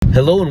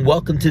Hello and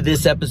welcome to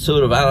this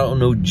episode of I Don't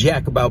Know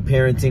Jack About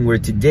Parenting, where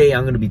today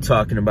I'm going to be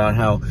talking about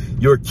how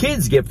your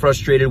kids get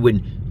frustrated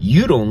when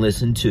you don't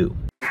listen too.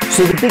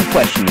 So the big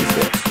question is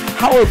this: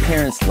 how are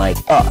parents like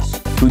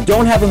us, who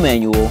don't have a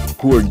manual,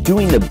 who are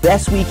doing the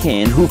best we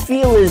can, who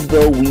feel as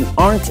though we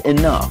aren't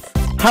enough,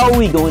 how are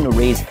we going to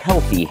raise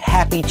healthy,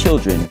 happy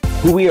children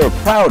who we are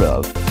proud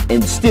of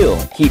and still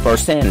keep our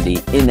sanity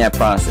in that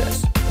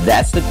process?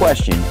 That's the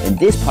question, and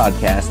this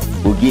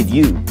podcast will give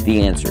you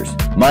the answers.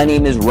 My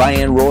name is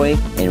Ryan Roy,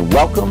 and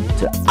welcome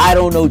to I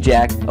Don't Know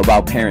Jack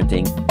About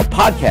Parenting, a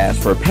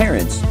podcast for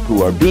parents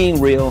who are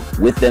being real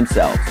with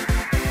themselves.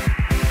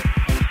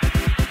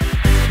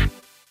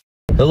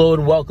 Hello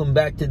and welcome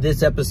back to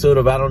this episode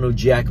of I Don't Know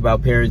Jack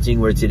About Parenting,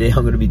 where today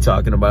I'm going to be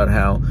talking about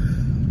how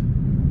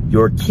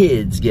your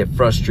kids get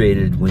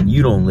frustrated when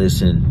you don't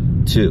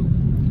listen too.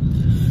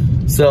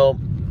 So,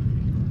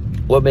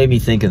 what made me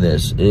think of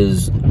this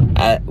is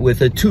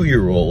with a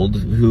 2-year-old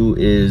who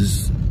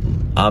is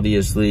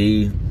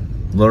obviously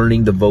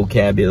learning the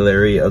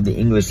vocabulary of the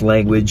English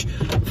language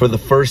for the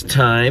first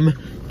time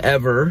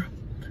ever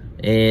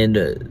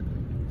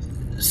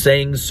and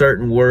saying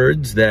certain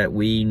words that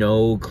we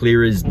know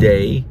clear as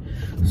day,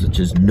 such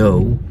as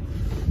no,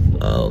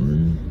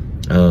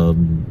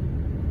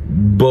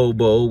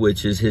 Bobo,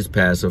 which is his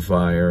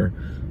pacifier,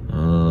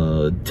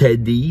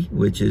 Teddy,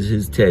 which is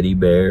his teddy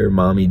bear,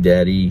 mommy,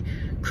 daddy,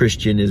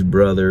 Christian, his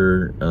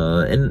brother,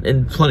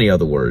 and plenty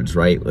other words,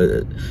 right?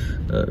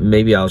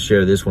 Maybe I'll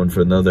share this one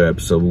for another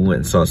episode. We went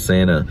and saw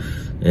Santa,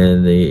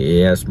 and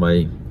he asked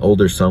my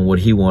older son what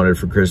he wanted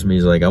for Christmas.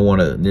 He's like, I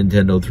want a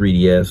Nintendo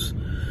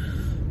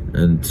 3DS.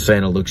 And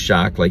Santa looked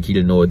shocked, like he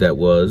didn't know what that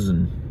was,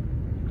 and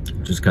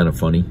just kind of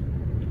funny.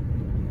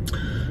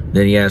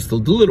 Then he asked the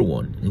little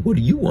one, what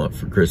do you want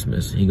for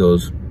Christmas? He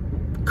goes,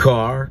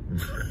 car.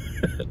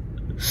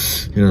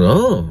 He goes,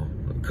 oh,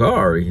 a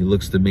car. He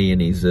looks to me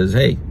and he says,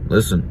 hey,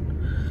 listen,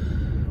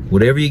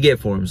 whatever you get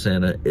for him,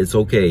 Santa, it's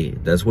okay.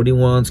 That's what he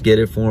wants. Get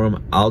it for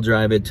him. I'll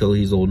drive it till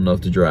he's old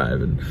enough to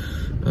drive. And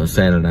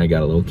Santa and I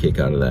got a little kick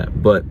out of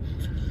that. But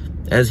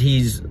as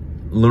he's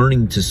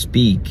learning to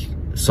speak,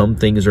 some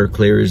things are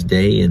clear as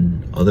day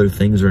and other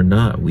things are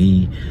not.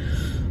 We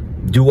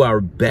do our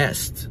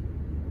best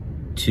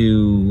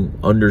to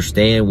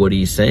understand what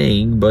he's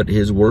saying, but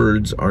his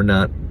words are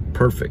not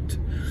perfect.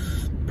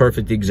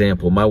 Perfect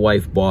example, my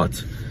wife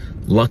bought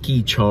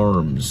Lucky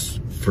Charms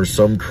for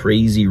some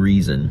crazy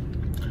reason.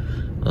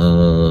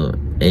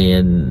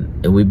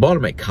 And we bought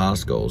them at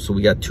Costco. So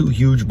we got 2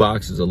 huge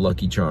boxes of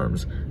Lucky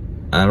Charms.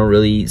 I don't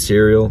really eat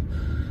cereal.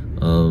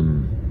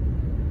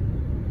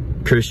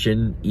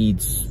 Christian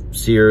eats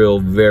cereal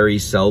very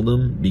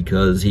seldom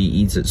because he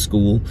eats at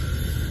school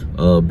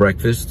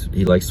breakfast.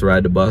 He likes to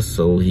ride the bus,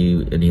 so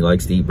he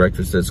likes to eat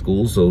breakfast at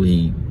school, so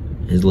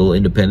his little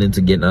independence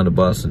of getting on the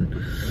bus and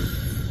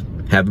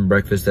having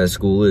breakfast at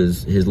school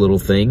is his little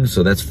thing.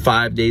 So that's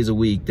 5 days a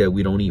week that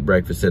we don't eat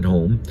breakfast at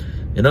home.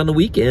 And on the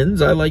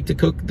weekends, I like to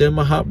cook them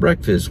a hot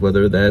breakfast,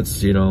 whether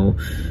that's,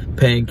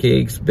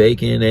 pancakes,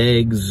 bacon,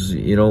 eggs,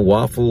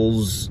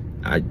 waffles,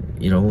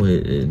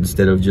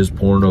 instead of just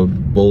pouring a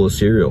bowl of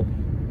cereal.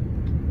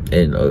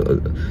 And,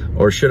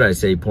 or should I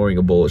say pouring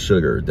a bowl of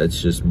sugar.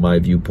 That's just my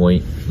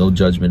viewpoint. No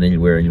judgment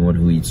anywhere. Anyone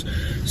who eats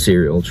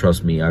cereal,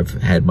 trust me, I've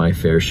had my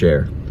fair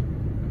share.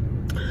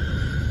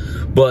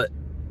 But,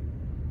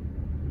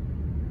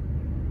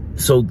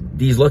 so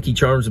these Lucky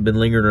Charms have been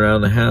lingering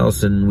around the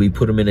house, and we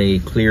put them in a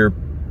clear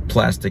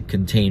plastic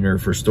container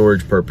for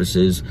storage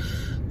purposes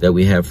that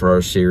we have for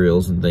our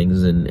cereals and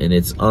things, and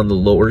it's on the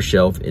lower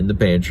shelf in the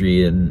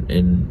pantry, and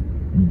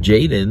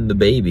Jaden, the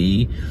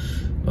baby,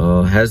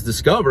 has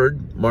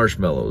discovered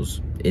marshmallows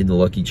in the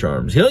Lucky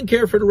Charms. He doesn't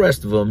care for the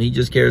rest of them. He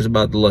just cares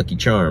about the Lucky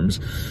Charms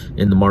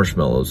and the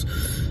marshmallows.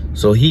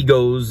 So he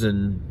goes,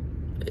 and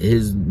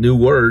his new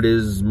word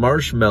is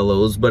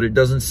marshmallows, but it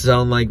doesn't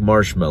sound like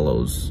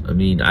marshmallows. I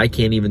mean, I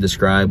can't even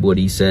describe what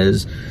he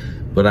says,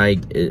 but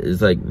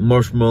it's like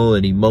marshmallow,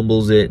 and he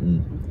mumbles it.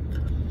 And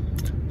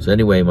so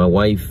anyway, my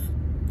wife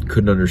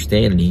couldn't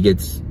understand, and he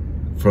gets,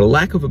 for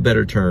lack of a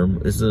better term,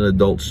 this is an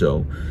adult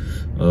show,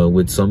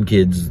 with some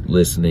kids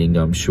listening,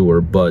 I'm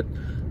sure, but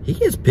he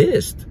gets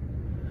pissed.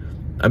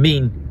 I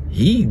mean,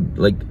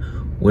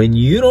 when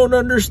you don't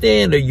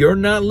understand or you're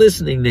not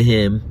listening to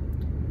him,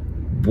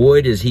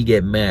 boy, does he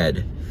get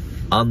mad.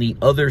 On the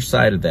other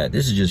side of that,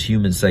 this is just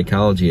human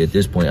psychology at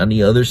this point, on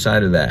the other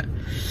side of that,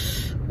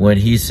 when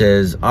he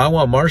says, I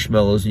want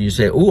marshmallows, and you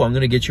say, oh, I'm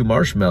going to get you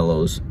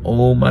marshmallows.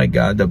 Oh my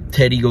God, the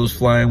teddy goes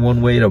flying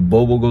one way, the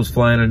Bobo goes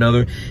flying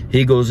another.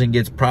 He goes and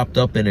gets propped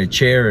up in a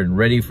chair and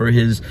ready for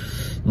his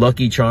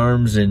Lucky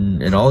Charms,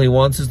 and all he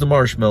wants is the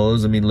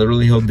marshmallows. I mean,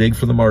 literally, he'll dig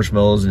for the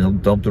marshmallows and he'll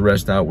dump the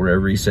rest out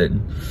wherever he's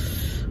sitting.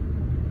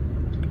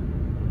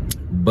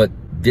 But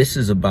this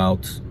is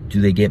about,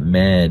 do they get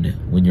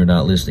mad when you're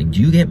not listening? Do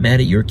you get mad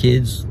at your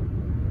kids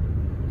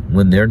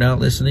when they're not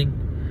listening?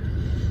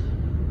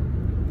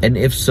 And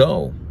if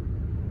so,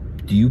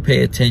 do you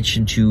pay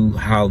attention to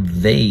how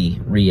they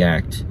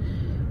react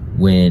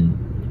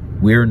when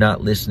we're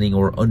not listening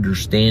or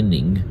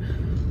understanding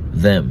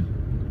them?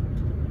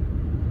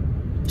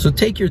 So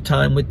take your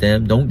time with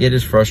them. Don't get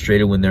as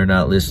frustrated when they're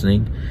not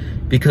listening,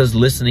 because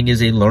listening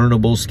is a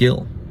learnable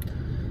skill.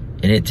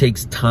 And it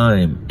takes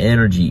time,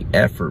 energy,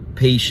 effort,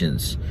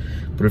 patience.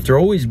 But if they're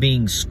always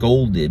being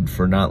scolded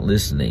for not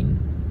listening,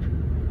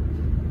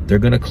 they're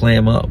going to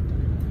clam up.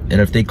 And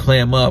if they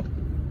clam up,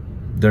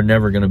 they're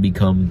never going to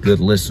become good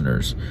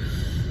listeners.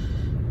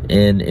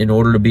 And in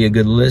order to be a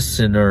good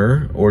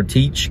listener or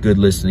teach good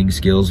listening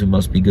skills, we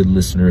must be good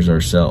listeners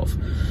ourselves.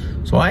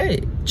 So I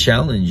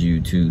challenge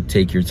you to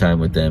take your time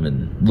with them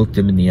and look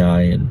them in the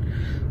eye, and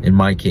in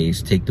my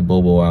case, take the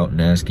Bobo out and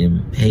ask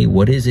him, hey,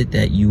 what is it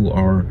that you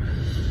are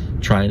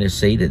trying to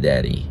say to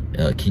Daddy?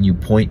 Can you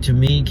point to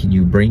me? Can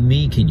you bring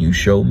me? Can you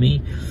show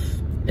me?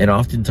 And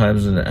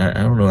oftentimes, and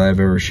I don't know if I've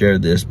ever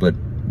shared this, but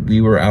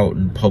we were out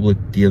in public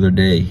the other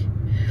day.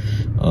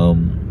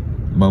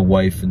 My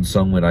wife and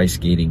son went ice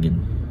skating,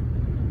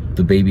 and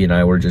the baby and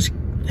I were just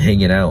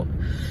hanging out,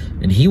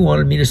 and he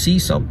wanted me to see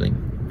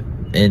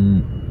something,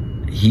 and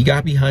he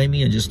got behind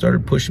me and just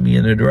started pushing me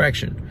in a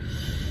direction.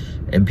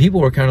 And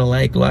people were kind of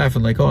like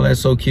laughing, like, oh, that's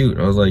so cute.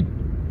 I was like,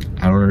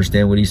 I don't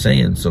understand what he's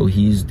saying. So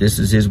this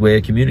is his way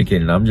of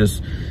communicating. I'm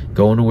just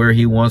going to where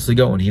he wants to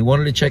go. And he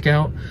wanted to check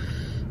out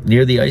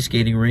near the ice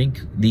skating rink,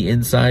 the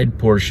inside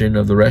portion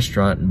of the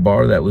restaurant and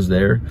bar that was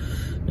there.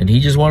 And he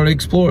just wanted to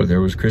explore.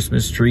 There was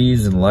Christmas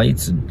trees and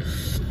lights, and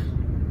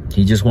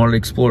he just wanted to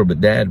explore.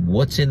 But Dad,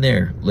 what's in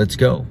there? Let's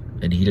go.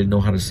 And he didn't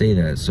know how to say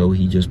that, so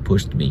he just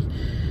pushed me.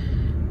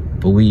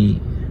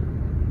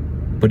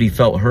 But he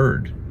felt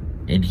heard,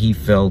 and he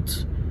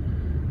felt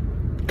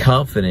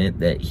confident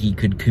that he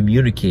could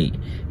communicate,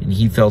 and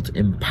he felt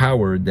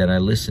empowered that I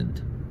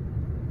listened.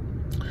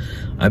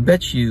 I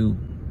bet you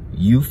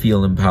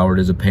feel empowered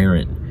as a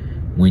parent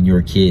when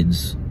your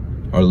kids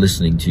are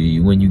listening to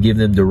you, when you give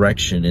them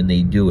direction and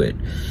they do it.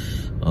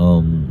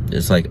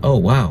 It's like, oh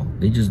wow,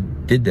 they just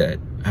did that.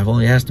 I've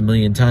only asked a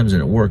million times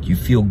and it worked. You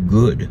feel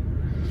good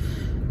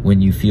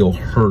when you feel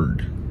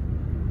heard.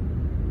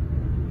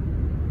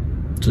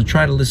 So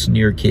try to listen to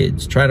your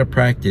kids. Try to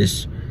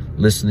practice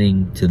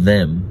listening to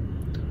them.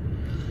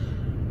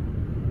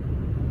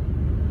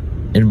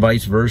 And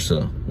vice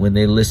versa. When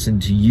they listen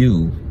to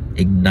you,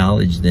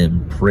 acknowledge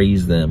them,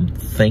 praise them,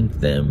 thank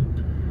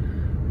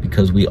them,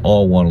 because we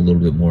all want a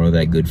little bit more of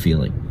that good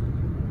feeling.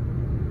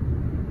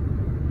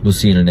 We'll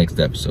see you in the next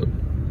episode.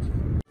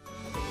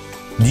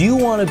 Do you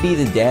want to be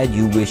the dad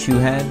you wish you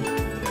had?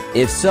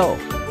 If so,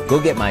 go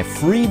get my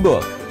free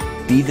book,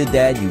 Be the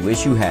Dad You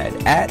Wish You Had,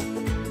 at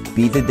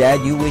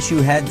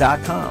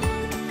BeTheDadYouWishYouHad.com.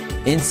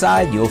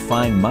 Inside, you'll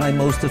find my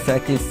most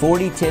effective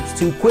 40 tips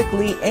to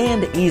quickly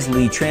and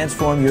easily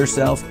transform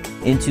yourself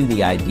into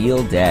the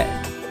ideal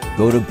dad.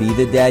 Go to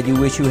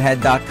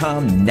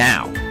BeTheDadYouWishYouHad.com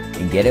now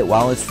and get it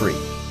while it's free.